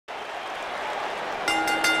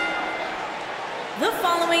The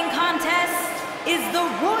following contest is the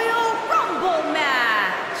Royal Rumble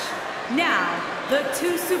match. Now, the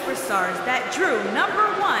two superstars that drew number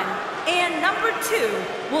 1 and number 2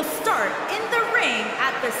 will start in the ring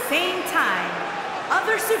at the same time.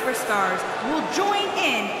 Other superstars will join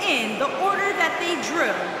in the order that they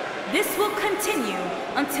drew. This will continue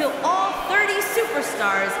until all 30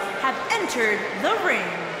 superstars have entered the ring.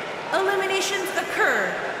 Eliminations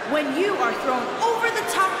occur when you are thrown over the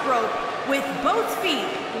top rope with both feet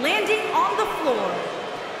landing on the floor.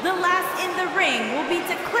 The last in the ring will be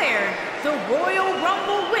declared the Royal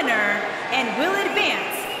Rumble winner and will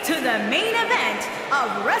advance to the main event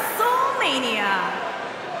of WrestleMania.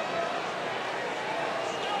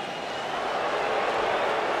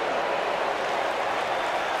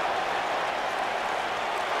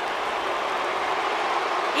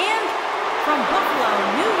 From Buffalo,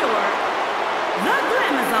 New York, the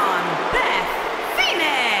Glamazon, Beth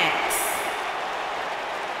Phoenix.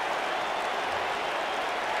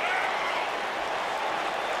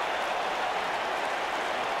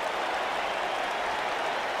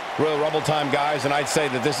 Royal Rumble time, guys, and I'd say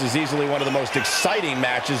that this is easily one of the most exciting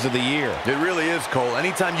matches of the year. It really is, Cole.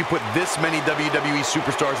 Anytime you put this many WWE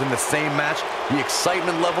superstars in the same match, the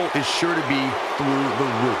excitement level is sure to be through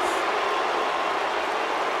the roof.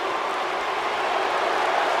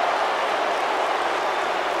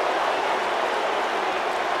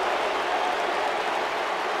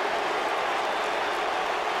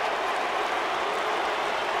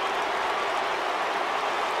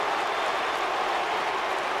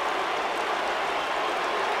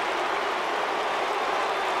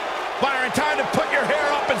 Byron, time to put your hair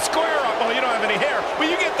up and square up. Well, you don't have any hair, but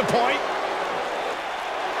you get the point.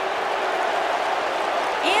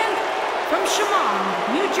 And from Chemung,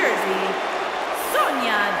 New Jersey,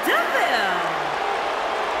 Sonya Deville.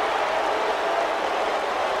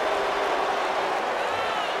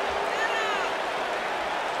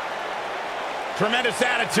 Tremendous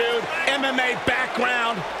attitude, MMA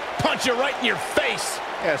background, punch you right in your face.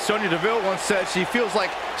 Yeah, Sonya Deville once said she feels like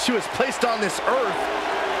she was placed on this earth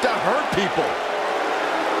to hurt people.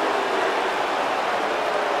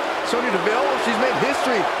 Sonya Deville, she's made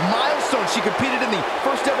history. Milestone. She competed in the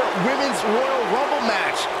first ever Women's Royal Rumble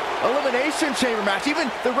match, Elimination Chamber match, even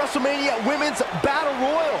the WrestleMania Women's Battle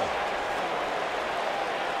Royal.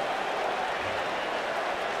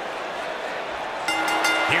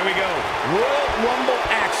 Here we go. Royal Rumble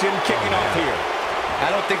action kicking off here. I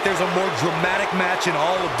don't think there's a more dramatic match in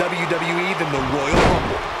all of WWE than the Royal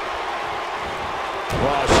Rumble.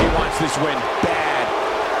 Well, she wants this win bad.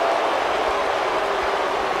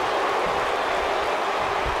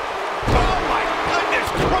 Oh my goodness,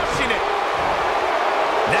 crushing it.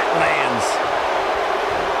 That lands.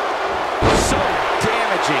 So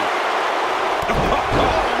damaging.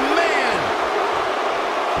 Oh man.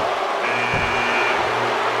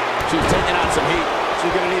 She's taking out some heat. She's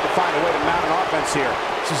going to need to find a way to mount an offense here.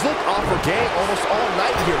 She's looked off her game almost all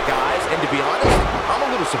night here, guys. And to be honest, I'm a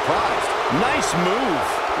little surprised. Nice move.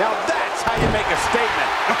 Now that's how you make a statement.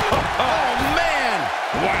 Oh, man.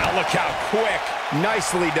 Wow, look how quick.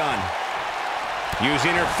 Nicely done.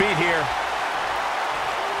 Using her feet here.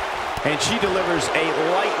 And she delivers a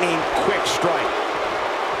lightning quick strike.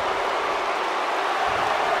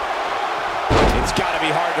 It's got to be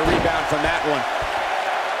hard to rebound from that one.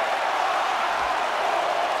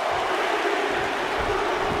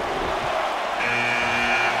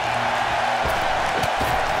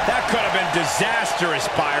 Could have been disastrous,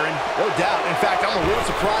 Byron. No doubt. In fact, I'm a little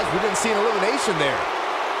surprised we didn't see an elimination there.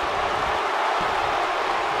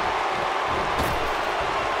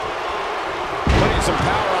 Putting some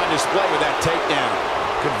power on display with that takedown.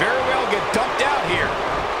 Could very well get dumped out here.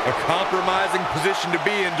 A compromising position to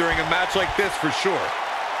be in during a match like this, for sure.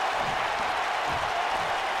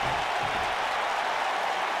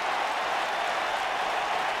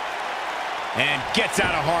 And gets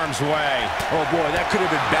out of harm's way. Oh boy, that could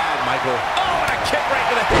have been bad, Michael. Oh, and a kick right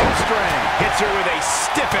to the hamstring. Hits her with a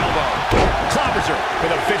stiff elbow. Clobbers her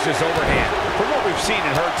with a vicious overhand. From what we've seen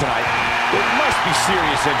and heard tonight, there must be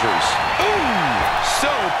serious injuries. Ooh,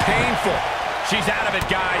 so painful. She's out of it,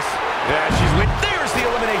 guys. Yeah, she's lit. There's the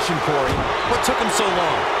elimination, Corey. What took him so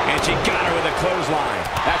long? And she got her with a clothesline.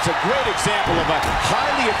 That's a great example of a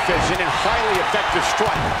highly efficient and highly effective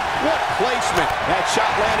strike. What placement. That shot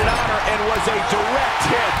landed on her and was a direct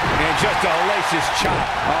hit. And just a hellacious chop.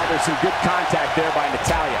 Oh, there's some good contact there by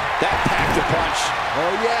Natalya. That packed a punch.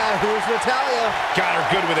 Oh, yeah, here's Natalya. Got her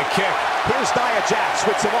good with a kick. Here's Nia Jax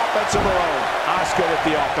with some offense of her own. Asuka with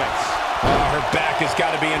the offense. Oh, her back has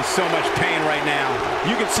got to be in so much pain right now.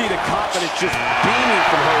 You can see the confidence just beaming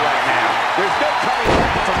from her right now. There's no coming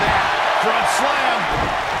back from that. Front slam.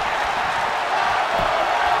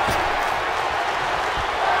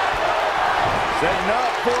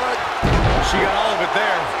 She got all of it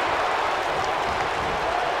there.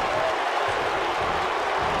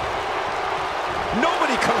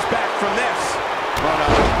 Nobody comes back from this. Oh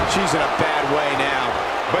no, she's in a bad way now.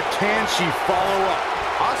 But can she follow up?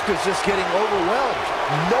 Asuka's just getting overwhelmed.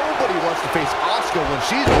 Nobody wants to face Asuka when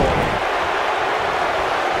she's rolling.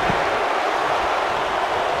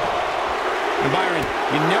 And Byron,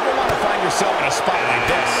 you never want to find yourself in a spot like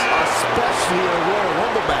this. Especially in a Royal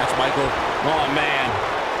Rumble match, Michael. Oh, man.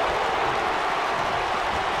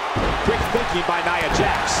 Quick thinking by Nia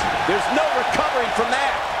Jax. There's no recovering from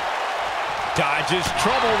that. Dodges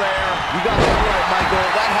trouble there. You got that right, Michael.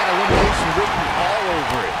 That had elimination written all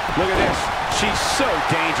over it. Look at this. She's so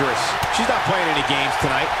dangerous. She's not playing any games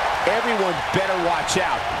tonight. Everyone better watch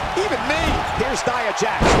out. Even me. Here's Nia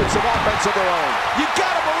Jax with some offense of her own. You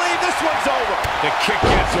gotta believe this one's over. The kick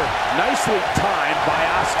gets her. Nicely timed by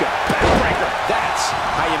Asuka. Backbreaker. That's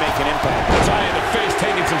how you make an impact. Nia in the face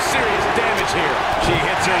taking some serious damage here. She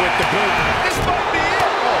hits her with the boot. This might be it.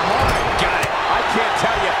 Oh my. Got it. I can't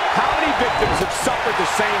tell you how many victims have suffered the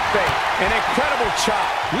same fate. An incredible chop.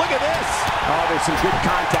 Look at this. Oh, there's some good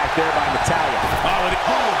contact there by Natalya.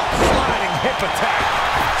 Sliding hip attack.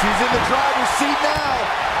 She's in the driver's seat now.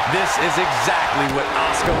 This is exactly what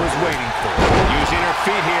Asuka was waiting for. Using her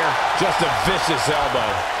feet here. Just a vicious elbow.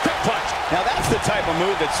 Quick punch. Now that's the type of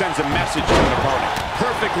move that sends a message to an opponent.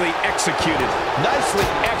 Perfectly executed. Nicely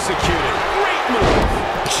executed. Great move.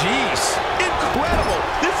 Jeez. Incredible.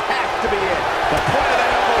 This has to be it. The point of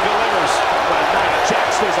that elbow delivers. But Nia Jax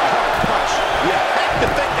was a hard punch. You have to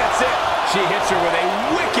think that's it. She hits her with a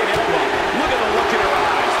wicked elbow. Look at the look in her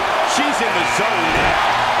eyes. She's in the zone now.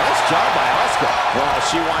 Nice job by Asuka. Well,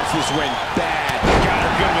 she wants this win bad. Got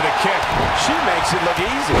her good with a kick. She makes it look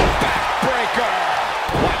easy. Backbreaker.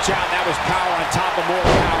 Watch out, that was power on top of more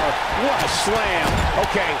power. What a slam.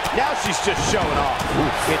 Okay, now she's just showing off.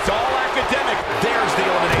 It's all academic. There's the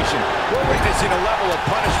elimination. We're witnessing a level of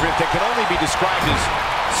punishment that can only be described as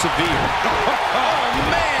severe. Oh,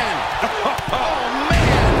 man. Oh,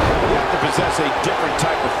 man. You have to possess a different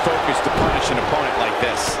type of focus to punish an opponent like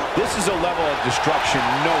this. This is a level of destruction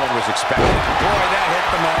no one was expecting. Boy, that hit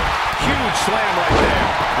the mark. Huge slam right there.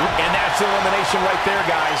 And that's elimination right there,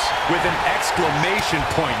 guys. With an exclamation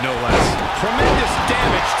point, no less. Tremendous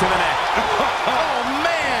damage to the neck. Oh,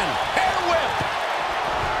 man. Hair whip.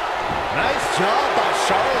 Nice job by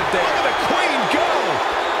Charlotte there. Look at the queen go.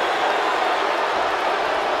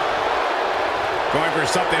 Going for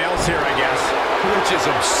something else here, I guess. Which is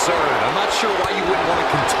absurd. I'm not sure why you wouldn't want to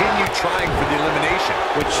continue trying for the elimination.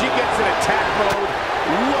 When she gets in attack mode,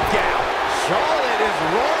 look out. Charlotte is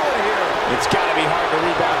rolling here. It's got to be hard to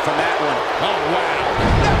rebound from that one. Oh, wow.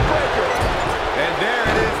 Neckbreaker. And there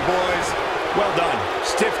it is, boys. Well done.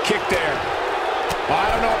 Stiff kick there. Well, I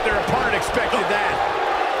don't know if their opponent expected that.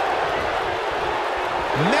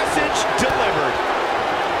 Message delivered.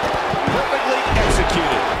 Perfectly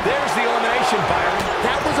executed. There's the elimination, Byron.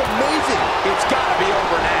 That was amazing. It's got to be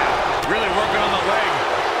over now. Really working on the leg.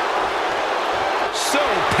 So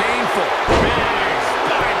painful. Big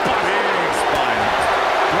spine buster. Big spine.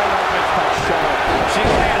 Great offense by Charlotte. She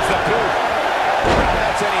lands the boot. Well,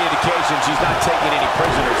 that's any indication she's not taking any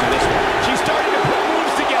prisoners in this one. She's starting to put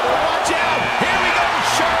moves together. Watch out. Here we go,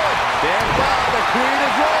 Charlotte. Stand by. The queen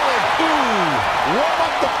is rolling. Ooh. Warm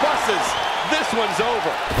up the buses. This one's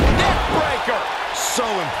over. Neckbreaker. So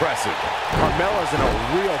impressive. Carmella's in a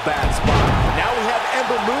real bad spot. Now we have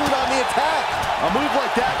Ember Moon on the attack. A move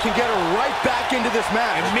like that can get her right back into this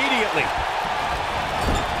match. Immediately.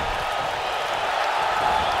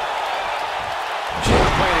 She's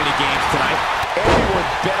not playing any games tonight. Everyone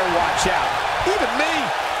better watch out. Even me.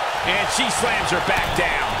 And she slams her back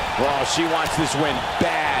down. Well, she wants this win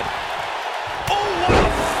bad. Oh, what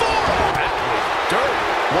a forearm. That was dirt.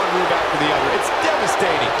 One move after the other. It's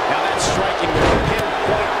devastating. Now that's striking with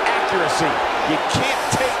pinpoint accuracy. You can't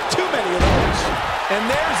take too many of those. And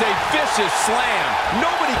there's a vicious slam.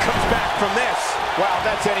 Nobody comes back from this. Wow, if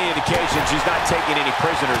that's any indication, she's not taking any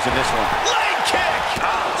prisoners in this one. Leg kick!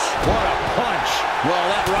 Ouch! What a punch. Well,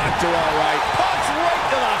 that rocked her all right. Punch right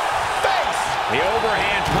to the face! The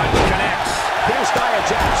overhand punch connects. Here's Nia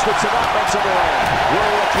Jax with some offense of her own.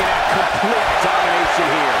 We're looking at complete domination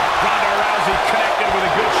here. Ronda Rousey connected with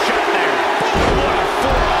a good shot there. What a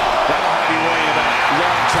forearm. That'll have you worrying about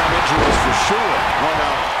long-term injuries for sure. Oh,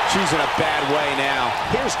 no. She's in a bad way now.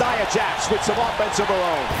 Here's Nia Jax with some offense of her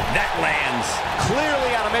own. That lands.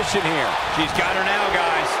 Clearly on a mission here. She's got her now,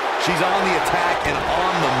 guys. She's on the attack and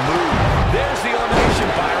on the move. There's the elimination,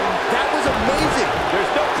 Byron. That was amazing.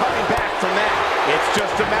 There's no coming back from that. It's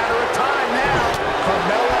just a matter of time now.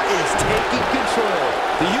 Carmella is taking control.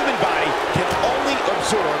 The human body can only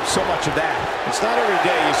absorb so much much of that. It's not every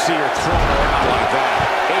day you see her thrown around like that.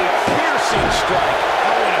 A piercing strike.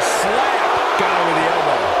 Oh, and a slap. Got her with the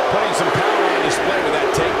elbow. Putting some power on display with that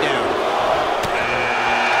takedown.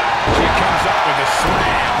 She comes up with a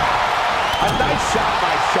slam. A nice shot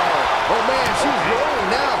by Charlotte. Oh, man, she's rolling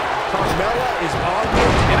now. Carmella is on it.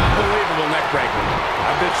 An unbelievable neck breaker. I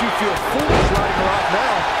bet you feel foolish riding her off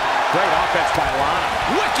now. Great offense by Lana.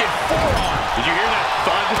 Wicked forearm. Did you hear that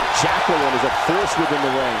thud? Jacqueline is a force within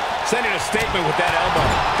the ring. Sending a statement with that elbow.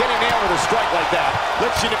 Getting nailed with a strike like that.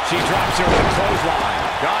 She drops her with a clothesline.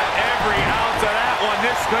 Got every ounce of that one.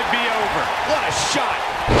 This could be over. What a shot.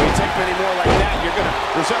 If you take many more like that, you're going to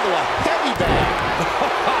resemble a heavy bag.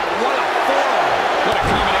 What a forearm. What a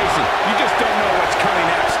combination. You just don't know what's coming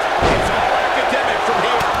next. It's all academic from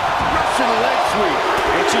here. Russian leg sweep.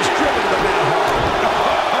 And she's driven the mat hard.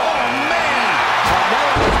 Oh, man.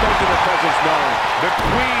 Carmella is making her presence known. The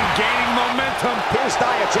Queen gaining momentum. Here's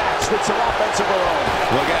Nia Jax with some offense of her own.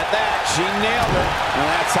 Look at that. She nailed her. And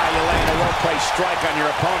that's how you land a well-placed strike on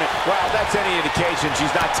your opponent. Well, that's any indication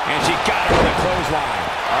she's not. And she got her with a clothesline.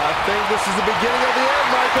 I think this is the beginning of the end,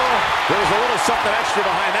 Michael. There was a little something extra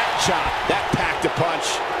behind that chop. That packed a punch.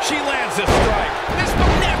 She lands a strike. It's the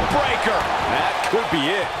neck breaker. That could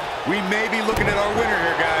be it. We may be looking at our winner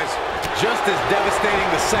here, guys. Just as devastating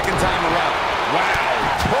the second time around. Wow.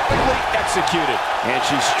 Perfectly executed. And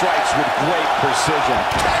she strikes with great precision.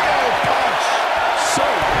 KO punch. So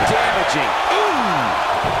damaging. Ooh.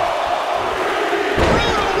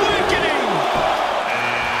 Rude awakening.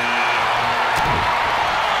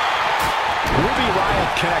 Ruby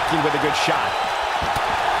Riott connecting with a good shot.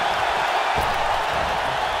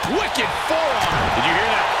 Wicked forearm. Did you hear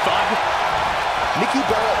that thud? Nikki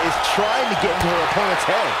Bella is trying to get into her opponent's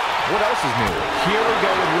head. What else is new? Here we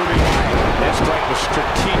go with Ruby Riott. That strike was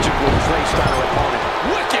strategically placed on her opponent.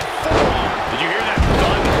 Wicked forearm. Did you hear that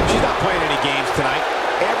thud? She's not playing any games tonight.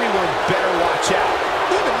 Everyone better watch out.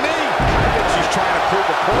 Even me. I think she's trying to prove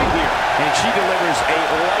a point here. And she delivers a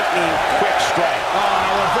lightning quick strike. Oh, and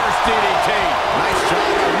a reverse DDT. Nice job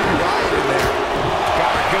by Ruby Riott in there.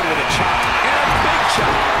 Got her good with a chop. And a big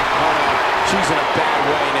chop. Oh, no. She's in a bad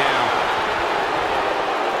way now.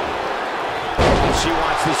 She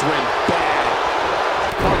wants this win bad.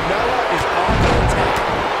 Carmella is on the attack.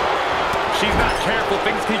 She's not careful.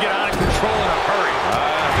 Things can get out of control in a hurry.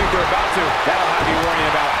 I think they're about to. That'll have you worrying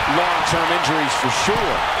about long-term injuries for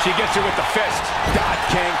sure. She gets her with the fist. God,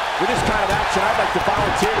 King. With this kind of action, I'd like to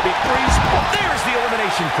volunteer to be freeze. Oh, there's the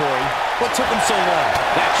elimination, Corey. What took him so long?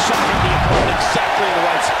 That shot hit the opponent exactly in the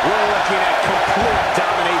right spot. We're looking at complete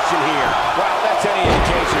domination here. Well, that's any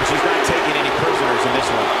indication she's not taking any prisoners in this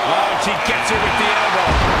one. Oh, she gets her with the elbow.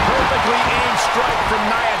 Perfectly aimed strike from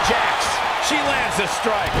Nia Jax. She lands a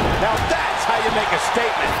strike. Now that's how you make a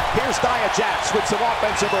statement. Here's Nia Jax with some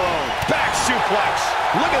offense of her own. Back suplex.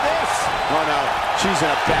 Look at this. Oh, no. She's in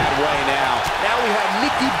a bad way now. Now we have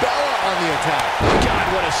Nikki Bella on the attack. God,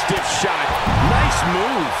 what a stiff shot. Nice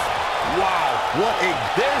move. Wow.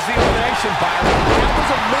 There's the elimination, Byron. That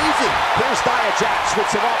was amazing. Here's Nia Jax with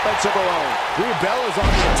some offense of her own. Rhea Bella's on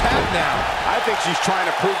the attack now. I think she's trying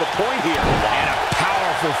to prove a point here. And a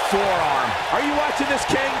powerful forearm. Are you watching this,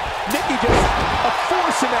 King? Nikki just a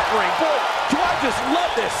force in that ring. Boy, do I just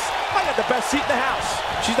love this. I got the best seat in the house.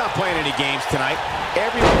 She's not playing any games tonight.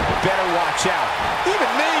 Everyone better watch out. Even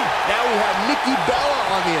me. Now we have Nikki Bella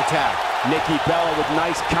on the attack. Nikki Bella with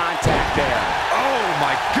nice contact there. Oh,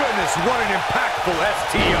 my goodness, what an impactful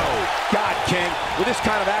STO. God, King, with this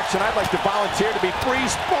kind of action, I'd like to volunteer to be free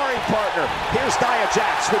sparring partner. Here's Nia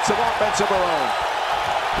Jax with some offense of her own.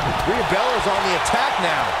 Rhea Bella's on the attack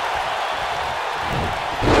now.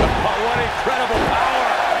 Oh, what incredible power.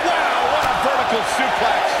 Wow, what a vertical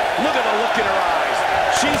suplex. Look at the look in her eyes.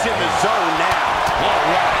 She's in the zone now. Oh,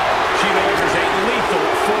 wow. She delivers a lethal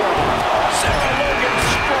forearm. Sarah Logan's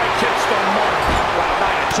strike hits the mark. Wow,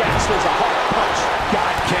 Nia Jax throws a hard punch.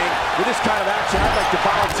 God, King, with this kind of action, I'd like to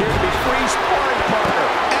volunteer to be free sparring partner.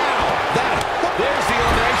 Ow! There's the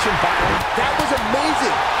elimination, Byron. That was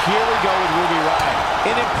amazing. Here we go with Ruby Riott.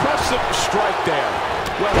 An impressive strike there.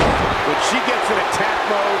 Well, when she gets in attack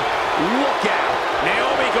mode, look out.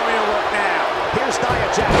 Naomi going to work now. Here's Nia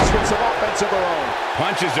Jax with some offense of her own.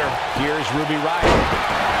 Punches her. Here's Ruby Riott.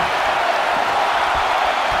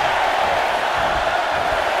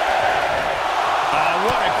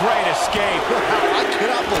 What a great escape. Wow, I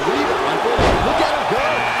cannot believe it, Michael. Look at him go.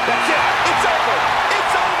 That's it. It's over.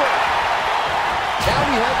 It's over. Now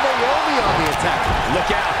we have Naomi on the attack. Look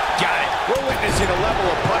out. Got it. We're witnessing a level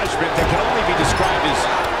of punishment that can only be described as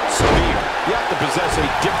severe. You have to possess a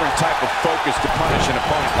different type of focus to punish an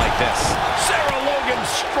opponent like this. Sarah Logan's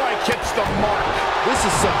strike hits the mark. This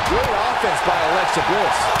is some great offense by Alexa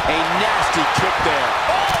Bliss. A nasty kick there.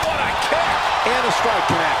 Oh, what a kick! And the strike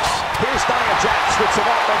connects. Here's Nia Jax with some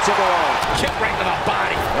offense of her own. Kick right to the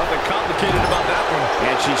body. Nothing complicated about that one.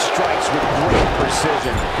 And she strikes with great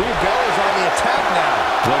precision. RevELLEution on the attack now.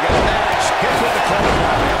 Look at Nash. Hits with the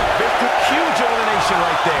clothesline. Huge elimination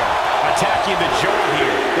right there. Attacking the jaw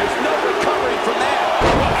here. There's no recovery from that.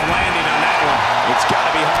 Rough landing on that one. It's got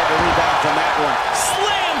to be hard to rebound from that one.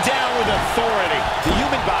 Slam down with authority. The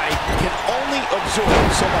human body can only absorb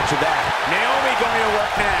so much of that. Naomi going to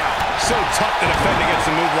work now. So tough to defend against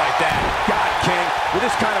a move like that. God, King, with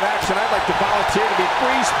this kind of action, I'd like to volunteer to be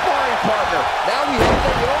free sparring partner. Now we have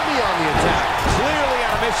Naomi on the attack. Clearly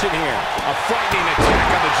on a mission here. A frightening attack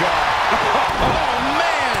on the jaw. Oh,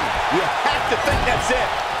 man! You have to think that's it.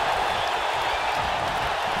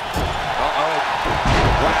 Uh-oh.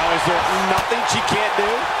 Wow, is there nothing she can't do?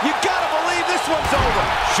 You gotta believe this one's over.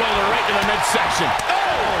 Shoulder right to the midsection.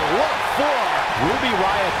 Oh, what for? Ruby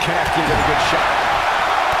Riott connecting with a good shot.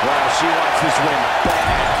 Well, she wants this win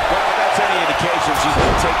bad. Well, if that's any indication, she's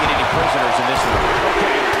not taking any prisoners in this one.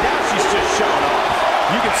 Okay, now she's just showing off.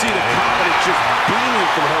 You can see the confidence just beaming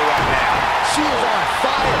from her right now. She is on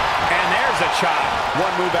fire. And there's a chop.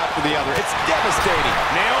 One move after the other. It's devastating.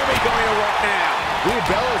 Naomi going to work now.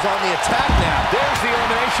 RevELLEution on the attack now. There's the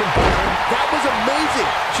elimination button. That was amazing.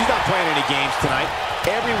 She's not playing any games tonight.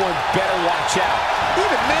 Everyone better watch out.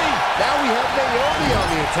 Even me. Now we have Naomi on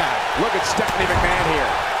the attack. Look at Stephanie McMahon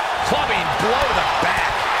here. Clubbing blow to the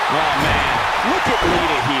back. Oh, man. Look at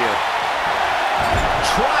Lita here.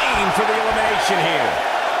 Trying for the elimination here.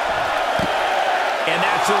 And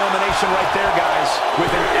that's elimination right there, guys.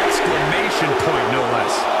 With an exclamation point, no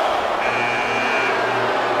less.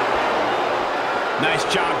 Nice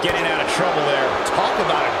job getting out of trouble there. Talk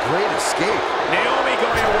about a great escape. Naomi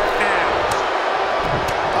going to work now.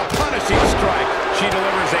 A punishing strike. She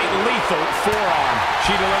delivers a lethal forearm.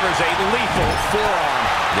 She delivers a lethal forearm.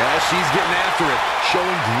 Yeah, she's getting after it,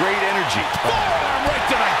 showing great energy. Forearm right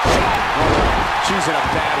to the jaw. She's in a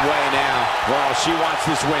bad way now. Well, she wants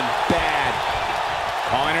this win bad.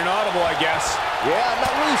 Calling an audible, I guess. Yeah, I'm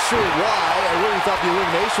not really sure why. I really thought the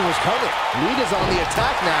elimination was coming. Lita's on the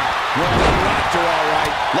attack now. Well, they rocked her all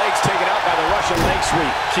right. Legs taken out by the Russian leg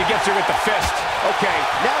sweep. She gets her with the fist. Okay,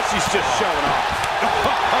 now she's just showing off.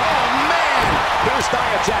 Oh, man! Here's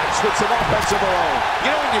Nia Jax with some offense of her own. You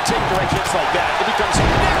know when you take direct hits like that, it becomes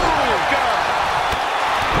never good.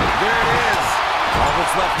 There it is. All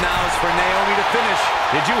that's left now is for Naomi to finish.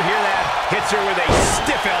 Did you hear that? Hits her with a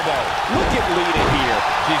stiff elbow. Look at Lita here.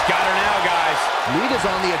 She's got her now, guys. Lita's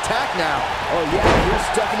on the attack now. Oh, yeah, here's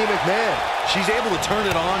Stephanie McMahon. She's able to turn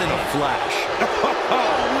it on in a flash.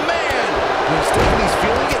 Oh, man! When Stephanie's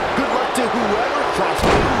feeling it, good luck to whoever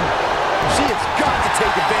crosses it. She has got to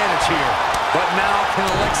take advantage here. But now can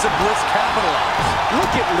Alexa Bliss capitalize?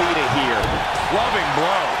 Look at Lita here. Clubbing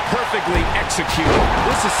blow. Perfectly executed.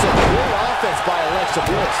 This is some great offense by Alexa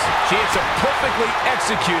Bliss. She hits a perfectly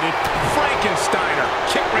executed Frankensteiner.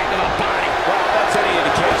 Kick right to the body. Well, if that's any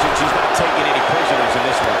indication, she's not taking any prisoners in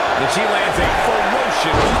this one. And she lands a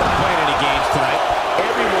ferocious. She's not playing any games tonight.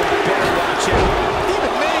 Everyone better watch out.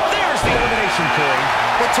 Even me. There's the elimination, Corey.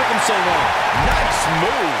 What took him so long? Nice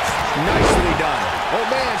move. Nicely done. Oh,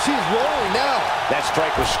 man, she's rolling now. That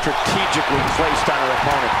strike was strategically placed on her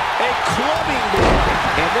opponent. A clubbing blow.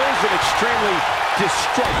 And there's an extremely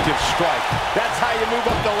destructive strike. That's how you move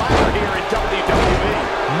up the ladder here in WWE.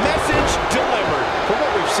 Message delivered. From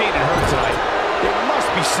what we've seen and heard tonight, there must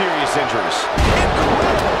be serious injuries.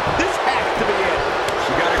 Incredible. This has to be it.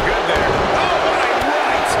 She got her good there. Oh, what a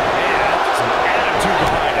right. And some attitude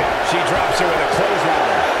behind it. She drops her with a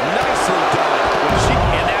clothesline. Nicely done.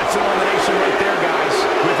 And that's elimination right there, guys,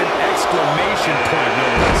 with an exclamation point, no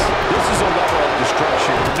less. This is a level of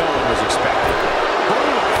destruction no one was expecting.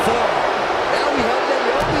 Boom, forearm. Now we have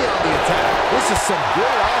Naomi on the attack. This is some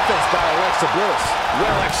great offense by Alexa Bliss.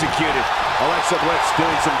 Well executed. Alexa Bliss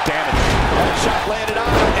doing some damage. That shot landed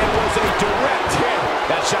on her and was a direct hit.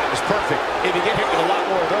 That shot was perfect. If you get hit with a lot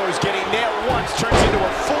more of those, getting nailed once turns into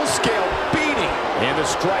a full-scale beating. And the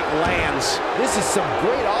strike lands. This is some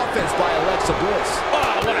great offense by Alexa Bliss.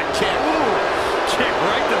 Oh, what a kick. Ooh, kick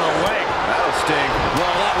right to the leg. That'll sting.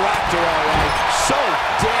 Well, that rocked her all right. So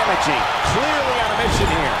damaging. Clearly on a mission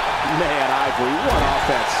here. Man, Ivory, what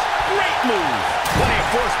offense. Great move. Plenty of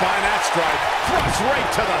force behind that strike. Thrust right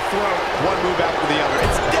to the throat. One move after the other.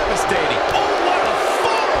 It's devastating. Oh, what a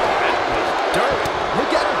forearm. That was dirt.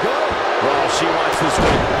 Look at her go. Well, she wants this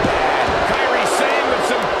win bad. Kyrie Sane with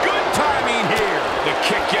some good timing here. The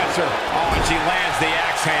kick gets her. Oh, and she lands the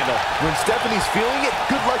axe axe handle. When Stephanie's feeling it,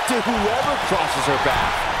 good luck to whoever crosses her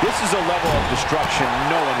path. This is a level of destruction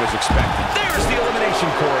no one was expecting. There's the elimination,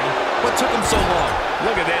 Corey. What took him so long?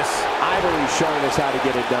 Look at this. Ivory's showing us how to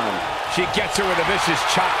get it done. She gets her with a vicious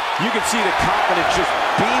chop. You can see the confidence just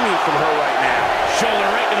beaming from her right now. Shoulder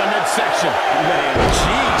right in the midsection. Man,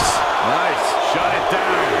 jeez. Nice. Shut it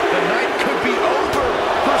down. The night could be over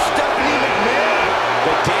for Stephanie McMahon.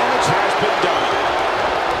 The damage has been done.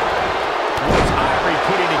 What's Ivory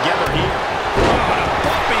putting together here? Oh, a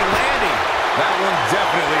bumpy landing. That one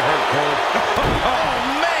definitely hurt, Cole. Oh,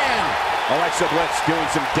 man. Alexa Bliss doing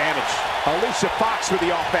some damage. Alicia Fox with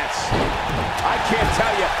the offense. I can't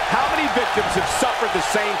tell you how many victims have suffered the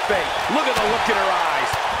same fate. Look at the look in her eyes.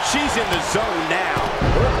 She's in the zone now.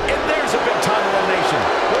 And there's a big-time elimination.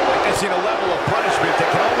 We're witnessing a level of punishment that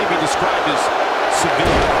can only be described as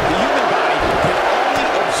severe. The human body can only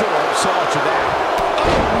absorb so much of that.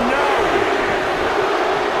 Oh, no!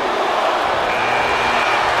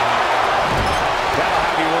 That'll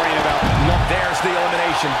have you worrying about. Look, there's the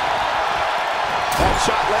elimination. That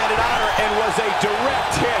shot landed on her and was a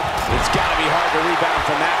direct hit. It's got to be hard to rebound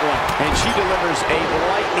from that one. And she delivers a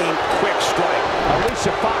lightning quick strike.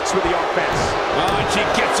 Alicia Fox with the offense. Oh, and she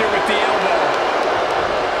gets her with the elbow.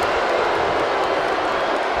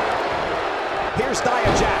 Here's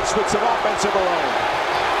Nia Jax with some offense of her own.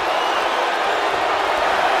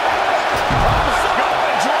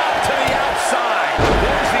 Going drop to the outside.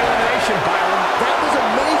 There's the elimination, Byron. That was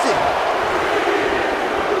amazing.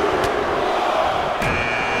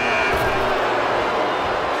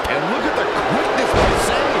 And look at the quickness by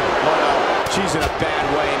Sam. Oh, no. She's in a bad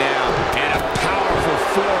way now. And a powerful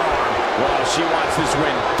forearm. Well, she wants this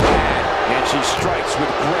win bad. And she strikes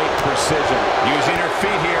with great precision. Using her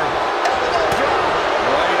feet here. Elbow drop.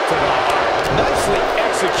 Right to the heart. Nicely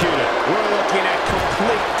executed. We're looking at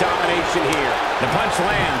complete domination here. The punch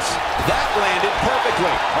lands. That landed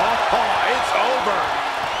perfectly. Oh, it's over.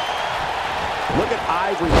 Look at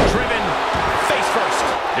Ivory. Driven face first.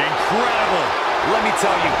 Incredible. Let me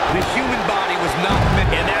tell you, the human body was not meant.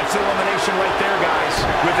 And that's elimination right there, guys.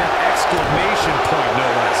 With an exclamation point, no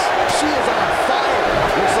less. She is on fire.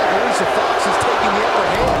 Looks like Alicia Fox is taking the upper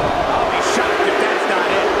hand. I'll be shocked if that's not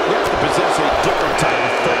it. You have to possess a different type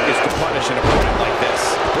of focus to punish an opponent like this.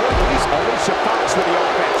 Alicia Fox with the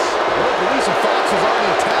offense. Look, Alicia Fox is on the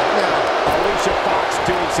attack now. Alicia Fox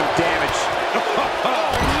doing some damage. Oh,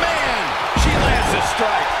 man! She lands a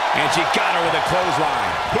strike. And she got her with a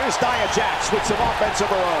clothesline. Here's Nia Jax with some offense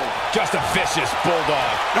of her own. Just a vicious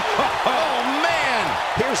bulldog. Oh, man!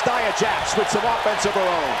 Here's Nia Jax with some offense of her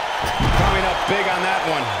own. Coming up big on that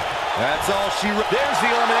one. That's all she... There's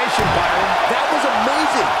the elimination, Byron. That was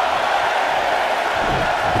amazing.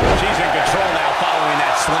 She's in control now following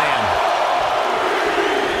that slam.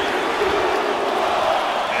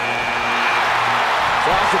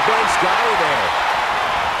 Sasha Banks got her there.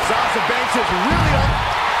 Sasha Banks is really up.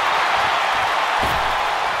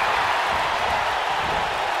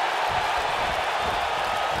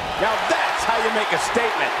 Now that's how you make a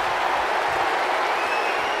statement.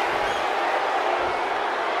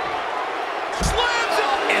 Slams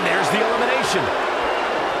it! And there's the elimination.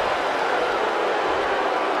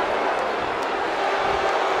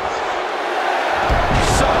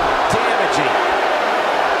 So damaging.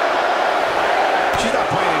 She's not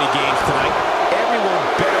playing any games tonight. Everyone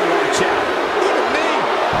better watch out. Even me.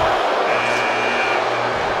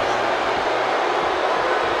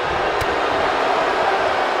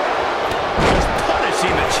 In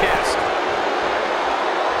the chest.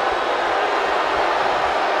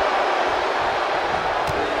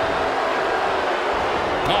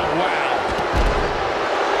 Oh, wow.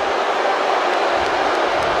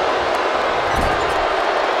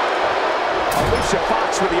 Alicia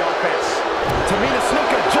Fox with the offense. Tamina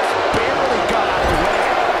Snuka just barely got out of the way.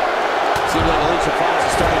 Seems like Alicia Fox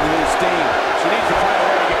is starting to lose steam. She needs to find a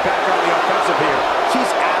way to get back on the offensive here. She's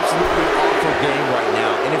absolutely off her game right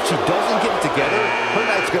now, and if she doesn't get it together, her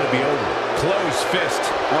night's going to be over. Closed fist.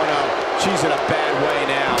 Oh no, she's in a bad way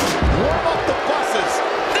now. Warm up the buses.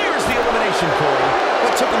 There's the elimination, Corey.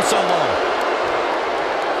 What took him so long?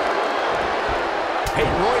 Hey,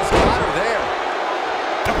 Roy's got her there.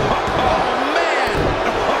 Oh, man.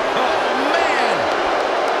 Oh, man.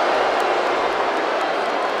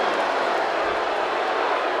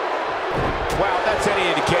 Wow, that's any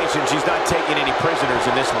indication she's not taking any prisoners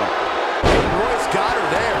in this one. Hey, Roy's got her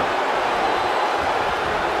there.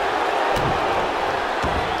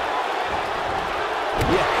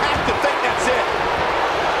 You have to think that's it.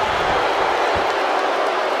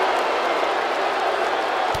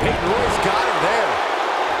 Peyton Roy's got her there.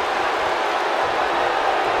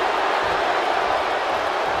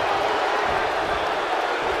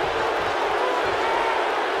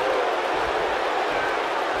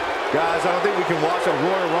 Guys, I don't think we can watch a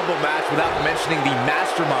Royal Rumble match without mentioning the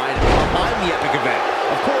mastermind behind the epic event.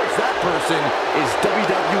 Of course, that person is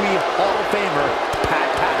WWE Hall of Famer Pat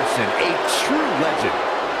Patterson, a true legend.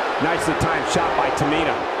 Nicely timed shot by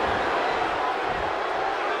Tamina.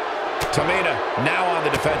 Tamina now on the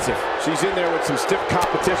defensive. She's in there with some stiff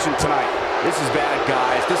competition tonight. This is bad,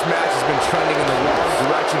 guys. This match has been trending in the wrong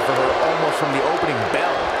direction for her almost from the opening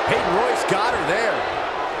bell. Peyton Royce got her there.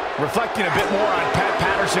 Reflecting a bit more on Pat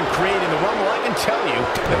Patterson creating the Rumble, I can tell you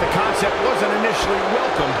that the concept wasn't initially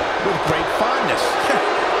welcomed with great fondness.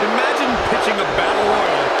 Imagine pitching a battle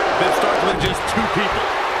royal that starts with just 2 people.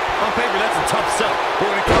 On paper, that's a tough sell. But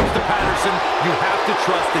when it comes to Patterson, you have to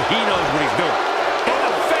trust that he knows what he's doing. In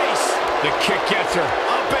the face! The kick gets her.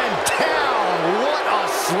 Up and down. What a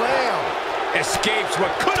slam. Escapes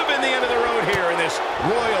what could have been the end of the road here in this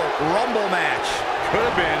Royal Rumble match. Could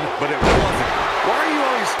have been, but it wasn't. Why are you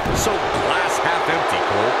always so glass half empty,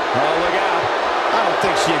 Cole? Oh, look out. I don't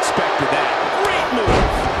think she expected that. Great move.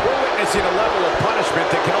 We're witnessing a level of punishment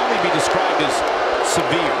that can only be described as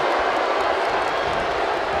severe.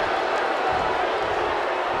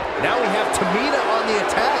 Now we have Tamina on the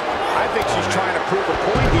attack. I think she's trying to prove a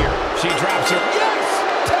point here. She drops her. Yes!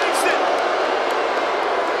 Takes it!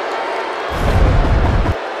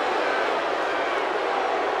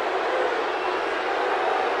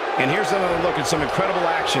 And here's another look at some incredible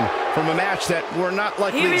action from a match that we're not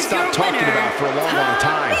likely to stop talking about for a long, long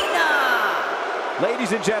time.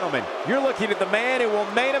 Ladies and gentlemen, you're looking at the man who will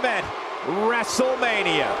main event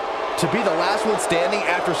WrestleMania. To be the last one standing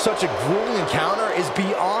after such a grueling encounter is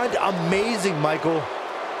beyond amazing, Michael.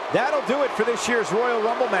 That'll do it for this year's Royal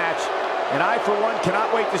Rumble match. And I, for one,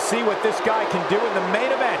 cannot wait to see what this guy can do in the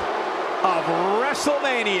main event of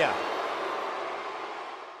WrestleMania.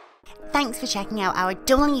 Thanks for checking out our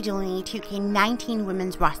WWE 2K19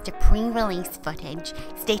 women's roster pre-release footage.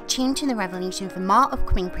 Stay tuned to the RevELLEution for more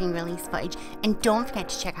upcoming pre-release footage, and don't forget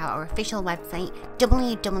to check out our official website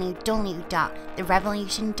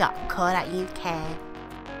www.therevolution.co.uk.